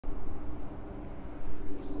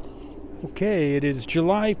Okay, it is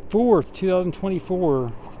July 4th,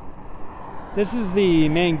 2024. This is the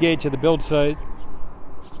main gate to the build site.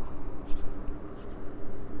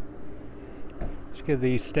 Just get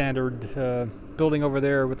the standard building over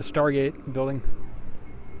there with the Stargate building.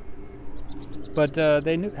 But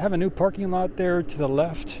they have a new parking lot there to the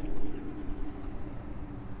left.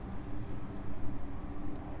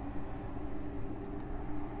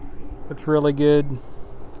 Looks really good.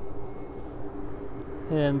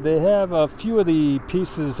 And they have a few of the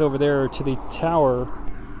pieces over there to the tower.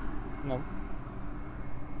 No.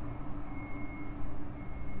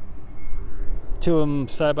 Two of them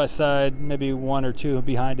side by side, maybe one or two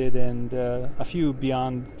behind it, and a few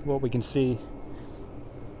beyond what we can see.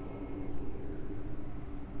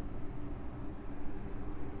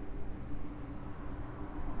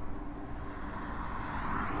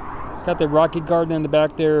 Got the rocket garden in the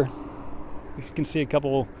back there. You can see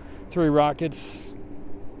three rockets.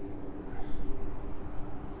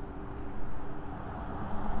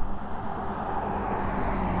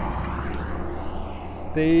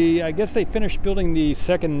 I guess they finished building the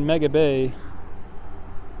second mega bay,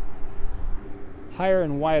 higher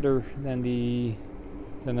and wider than the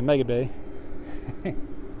mega bay.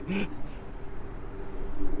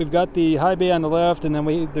 We've got the high bay on the left, and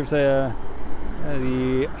then there's the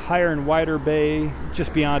higher and wider bay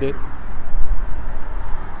just beyond it.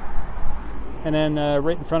 And then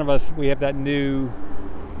right in front of us, we have that new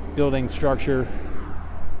building structure.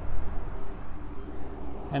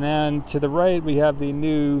 And then to the right, we have the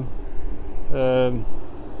new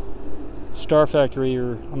Star Factory,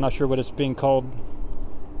 or I'm not sure what it's being called.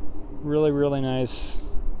 Really, really nice.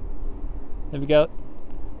 I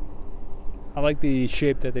like the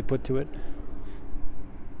shape that they put to it.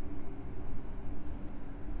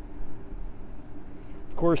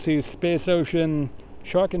 Of course, the Space Ocean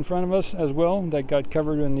truck in front of us as well, that got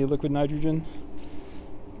covered in the liquid nitrogen.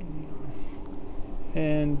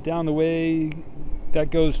 And down the way, that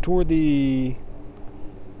goes toward the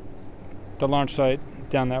launch site,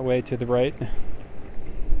 down that way to the right.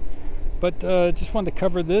 But just wanted to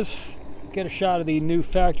cover this, get a shot of the new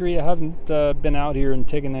factory. I haven't been out here and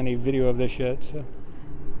taken any video of this yet, so.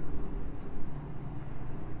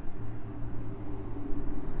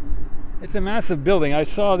 It's a massive building. I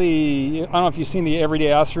don't know if you've seen the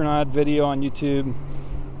Everyday Astronaut video on YouTube.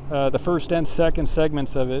 The first and second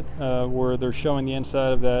segments of it, where they're showing the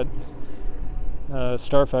inside of that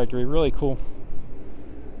Star Factory. Really cool.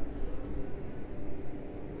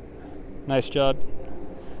 Nice job.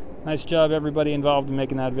 Nice job, everybody involved in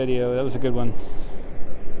making that video. That was a good one.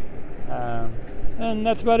 And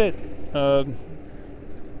that's about it.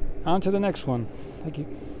 On to the next one. Thank you.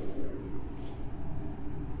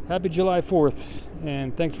 Happy July 4th,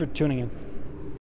 and thanks for tuning in.